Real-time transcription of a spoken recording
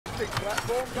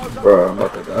Bro, I'm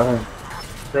about to die.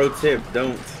 Pro tip,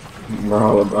 don't.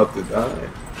 Bro, I'm about to die.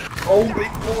 Oh,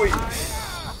 big boy.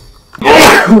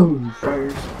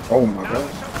 Oh my god.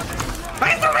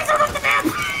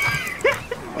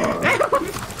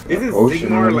 Isn't Ocean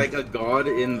Sigmar man. like a god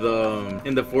in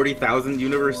the 40,000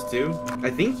 universe too? I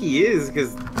think he is,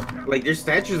 because like there's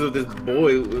statues of this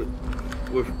boy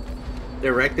with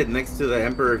erected next to the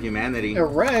Emperor of Humanity.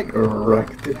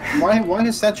 Erected. Why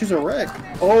his statues erect?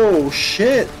 Oh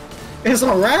shit! It's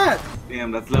a rat!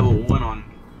 Damn, that's level 1 on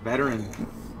veteran.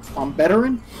 On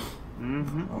veteran?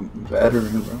 Mm-hmm. I'm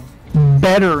veteran, bro.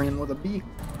 Veteran with a B.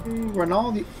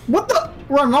 Ronaldo. What the?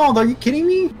 Ronaldo, are you kidding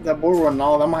me? That boy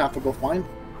Ronaldo, I'm gonna have to go find.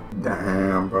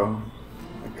 Damn, bro.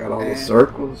 I got all the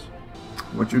circles.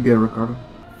 What you get, Ricardo?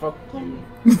 Fuck you.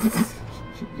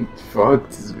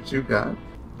 Fucked is what you got.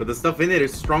 But the stuff in it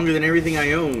is stronger than everything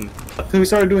I own. So we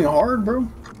started doing hard, bro.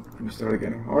 You started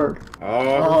getting hard.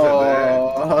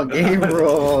 Oh,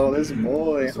 Gabriel, this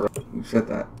boy. Who said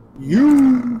that?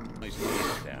 You.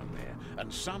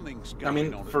 I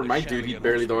mean, for my dude, he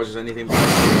barely dodges anything. But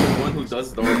the one who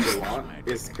does dodge a lot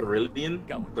is Carillion,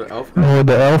 the elf. Oh,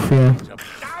 the elf, yeah.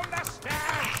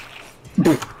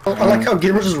 I like how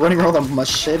Gabriel's just running around with a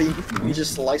machete. He's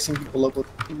just slicing people up with.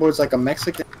 Boy's like a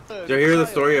Mexican. Did you hear the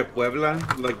story of Puebla?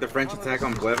 Like the French attack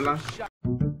on Puebla?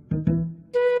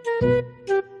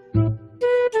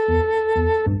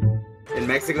 In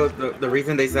Mexico, the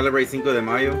reason they celebrate Cinco de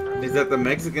Mayo is that the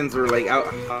Mexicans were like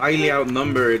highly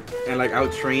outnumbered and like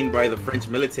outtrained by the French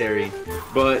military.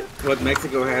 But what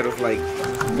Mexico had was like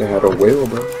They had a whale,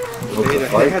 bro.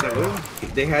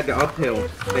 they had the uphill,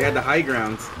 they had the high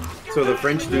grounds. So the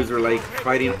French dudes were like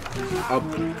fighting up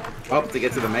to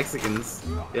get to the Mexicans.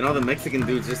 And all the Mexican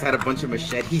dudes just had a bunch of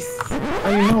machetes.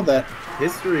 How do you know that?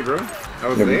 History, bro. I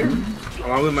was there,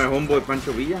 along with my homeboy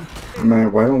Pancho Villa.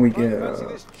 Man, why don't we get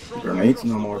grenades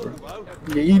no more, bro?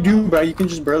 Yeah, you do, but you can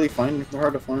just barely find them. They're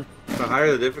hard to find. The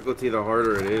higher the difficulty, the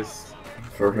harder it is.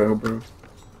 For real, bro.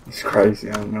 It's crazy,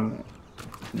 I didn't know that.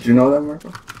 Did you know that,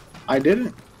 Marco? I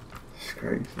didn't. It's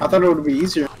crazy. I thought it would be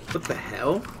easier. What the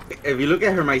hell? If you look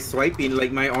at her, my swiping,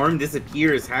 like my arm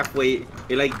disappears halfway.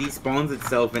 It like despawns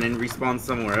itself and then respawns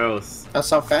somewhere else. That's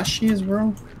how fast she is,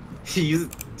 bro. She uses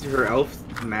her elf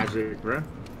magic, bro.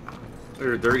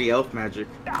 Her dirty elf magic.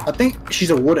 I think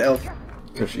she's a wood elf.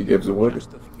 Because she gives a wood.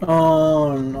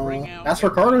 Oh no. That's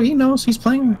Ricardo, he knows. He's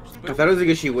playing. I thought it was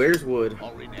because she wears wood.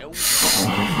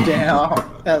 Damn.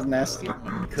 That's nasty.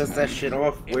 Cuts that shit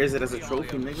off. Wears it as a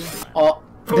trophy, nigga. Oh,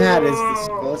 that is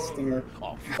disgusting.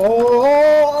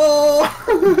 Oh,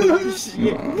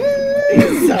 shit.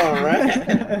 It's alright.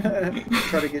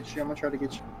 Try to get you. I'm gonna try to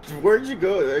get you. Where'd you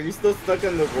go? Are you still stuck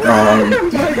on the board?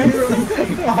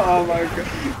 Oh my god.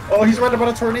 Oh, he's right about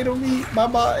a tornado meet. Bye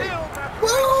bye.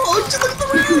 Whoa, just look at the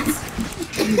rats.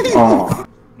 Oh.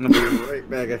 I'm gonna be right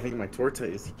back. I think my torta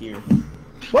is here.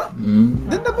 What? Didn't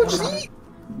that bitch eat?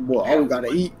 Well, all we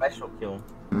gotta eat. Special kill.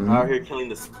 Out here killing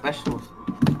the specials.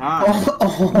 Ah.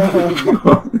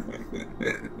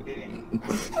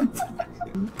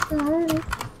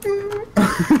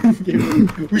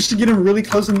 We should get him really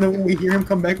close, and then when we hear him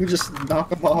come back, we just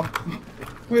knock him off.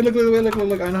 Wait, look, I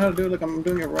know how to do it. Look, I'm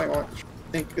doing it right. Watch.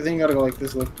 Then you gotta go like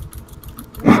this, look.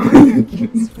 You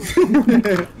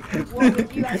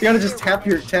gotta just tap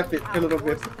it a little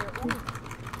bit.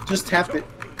 Just tap it.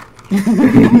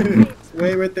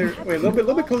 Wait, right there. Wait, a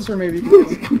little bit closer, maybe.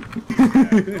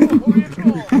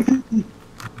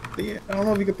 Yeah, I don't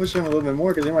know if you can push him a little bit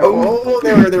more, because they might. Oh,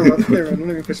 there. Let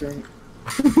me push him.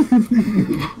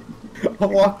 I'll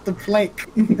walk the plank.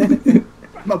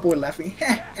 My boy laughing.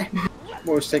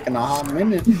 Boy's taking a hot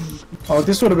minute. Oh,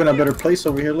 this would have been a better place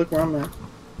over here. Look where I'm at.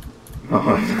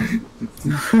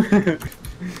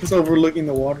 It's overlooking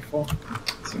the waterfall.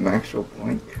 It's an actual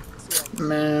point.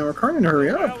 Man, we're trying to hurry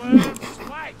up. I'm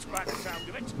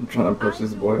trying to push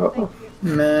this boy up.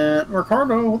 Man,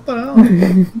 Ricardo, what the hell?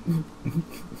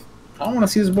 I don't want to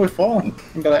see this boy fall and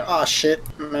be like, oh shit,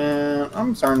 man.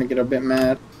 I'm starting to get a bit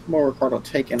mad. Boy, Ricardo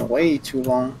taking way too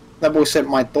long. That boy said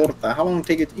my torta. How long did it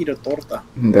take it to eat a torta?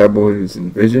 That boy is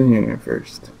envisioning it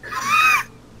first.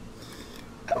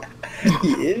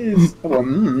 He is. Well,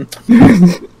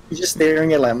 He's just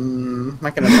staring at like,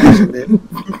 I can imagine it.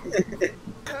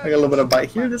 I got a little bit of bite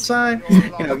here this side.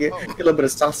 You know, get a little bit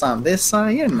of salsa on this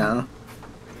side, you know.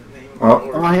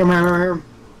 Oh, I am here.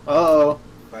 Uh-oh.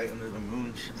 Fight under the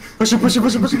moon. Push it.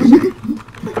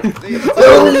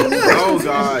 Oh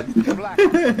god.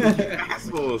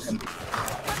 Assholes.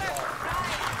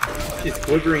 It's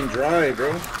quivering dry,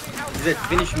 bro. He said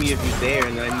finish me if you dare,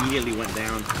 and then I immediately went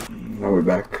down. now we're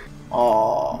back.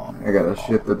 Oh. I gotta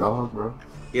shit the dog, bro.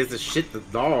 He has to shit the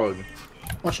dog.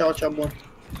 Watch out, boy.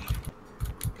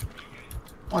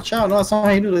 Watch out. No, that's not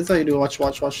how you do it. That's how you do it.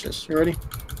 Watch this. You ready?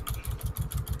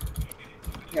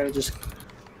 You gotta just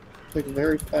click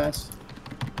very fast.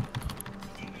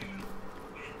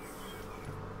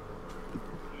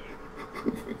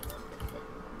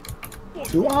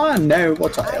 Do I know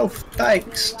what a elf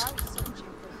takes?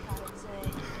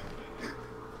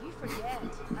 You forget.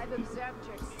 I've observed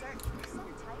your search for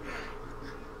some time now.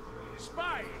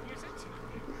 Spying, is it?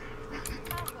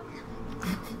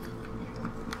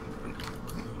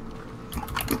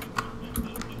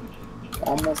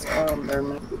 Almost there,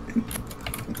 man.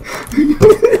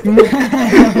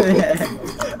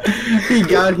 He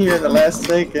got here in the last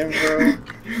second, bro.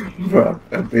 Bro,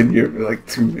 I've been here for like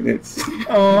 2 minutes.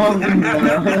 Oh no.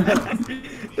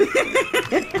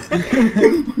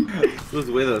 Who's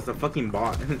with us? A fucking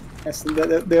bot. Yes,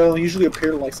 they'll usually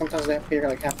appear like sometimes they appear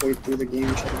like halfway through the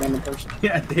game, trying to random person.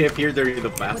 Yeah, they appear during the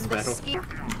bass When the battle. ski-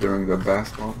 During the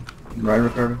basketball. Right,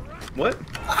 Ricardo? What?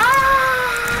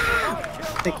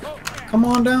 Hey, come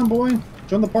on down, boy.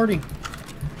 Join the party.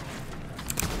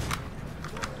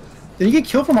 Did he get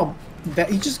killed from a? That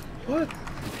he just what?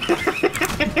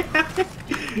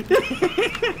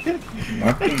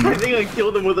 I think I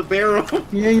killed him with a barrel.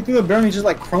 Yeah, he threw a barrel and he just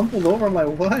like crumpled over. I'm like,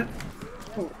 what?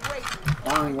 Oh,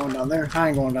 I ain't going down there. I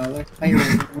ain't going down there.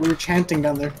 We were chanting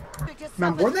down there.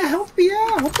 Man, where the hell be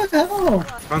at? What the hell?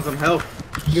 Found some help.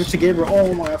 Give it to Gabriel.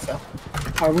 Oh my, I fell.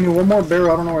 Alright, we need one more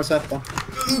barrel. I don't know where it's at though.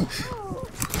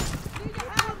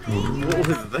 What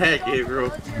was that,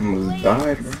 Gabriel? Almost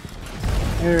died, bro.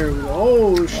 There we go.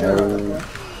 Oh shit. Oh.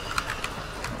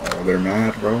 Oh, they're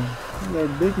mad, bro. They're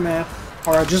big man.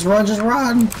 Alright, just run, just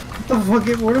run. What the fuck?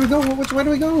 Where do we go? Which way do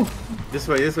we go? This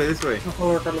way, this way, this way.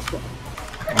 Oh, Ricardo, let's go.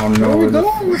 Oh no. Where we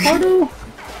go, Ricardo?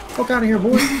 Fuck out of here,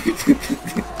 boy.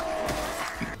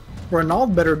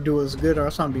 Ronald better do us good or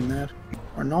else I'm gonna be mad.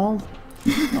 Ronald?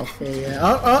 Okay,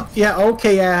 yeah. Yeah,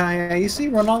 okay, yeah. You see,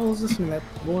 Ronaldo's listening to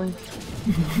that, boy.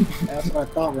 That's what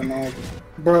I thought, Ronaldo.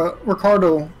 Bruh,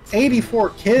 Ricardo, 84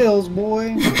 kills,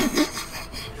 boy.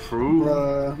 True.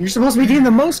 Bruh, you're supposed to be getting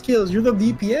the most kills. You're the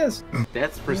DPS.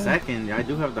 Deaths per second. I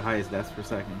do have the highest deaths per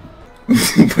second.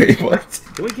 Wait, what?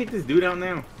 Can we kick this dude out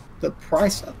now? The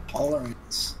price of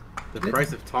tolerance. The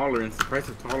price of tolerance. The price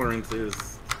of tolerance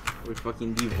is we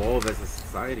fucking devolve as a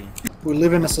society. We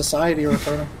live in a society,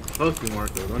 Ricardo. Fuck you,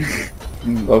 Marco. Don't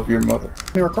you? Love your mother.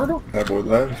 Hey, Ricardo? That boy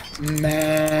left.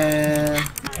 Man,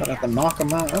 I'd have to knock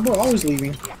him out. That boy always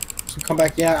leaving. So come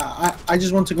back. Yeah, I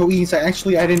just want to go eat. So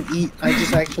actually, I didn't eat. I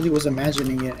just actually was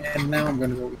imagining it, and now I'm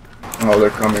gonna go eat. Oh, they're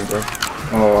coming, bro.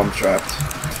 Oh, I'm trapped.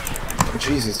 Oh,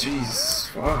 Jesus.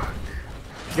 Fuck.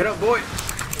 Get up, boy.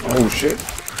 Oh, shit.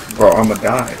 Bro, I'ma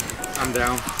die. I'm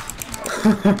down.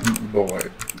 Boy.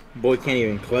 Boy can't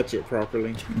even clutch it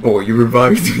properly. Boy, you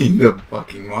revived me in the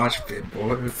fucking mosh pit, boy.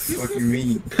 What the fuck you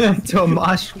mean? To a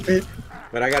mosh pit.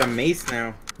 But I got a mace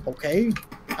now. Okay.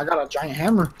 I got a giant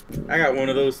hammer. I got one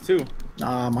of those too.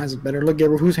 Nah, mine's better. Look,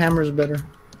 Gabriel, whose hammer is better?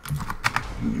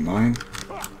 Mine?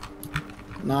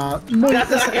 Nah, boy,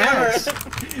 that's an axe.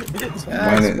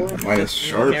 Mine is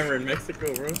sharp. Camera in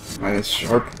Mexico, bro. Mine is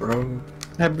sharp, bro.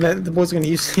 The boy's gonna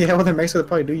use. Yeah, well, in Mexico, they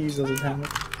probably do use those as hammer.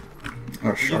 Oh,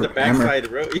 Use the sharp hammer. backside,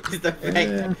 bro. Use the back.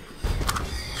 Yeah.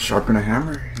 Sharpen a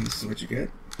hammer. This is what you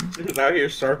get. He's out here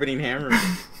sharpening hammers.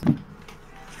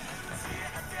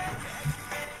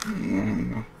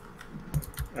 No.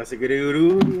 That's a good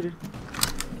dude.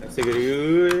 That's a good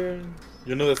dude.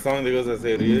 You know the song that goes, that's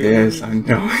a good dude? Yes, I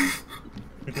know.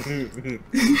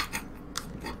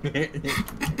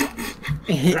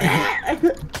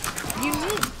 You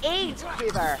need aid,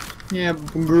 Gruber. Yeah,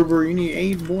 Gruber, you need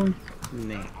aid, boy.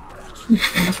 Nah.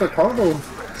 That's Ricardo.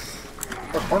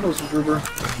 Ricardo's a Gruber.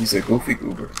 He's a goofy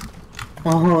goober.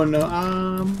 Oh no,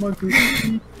 I'm a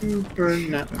goofy goober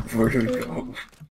now. Where do we go?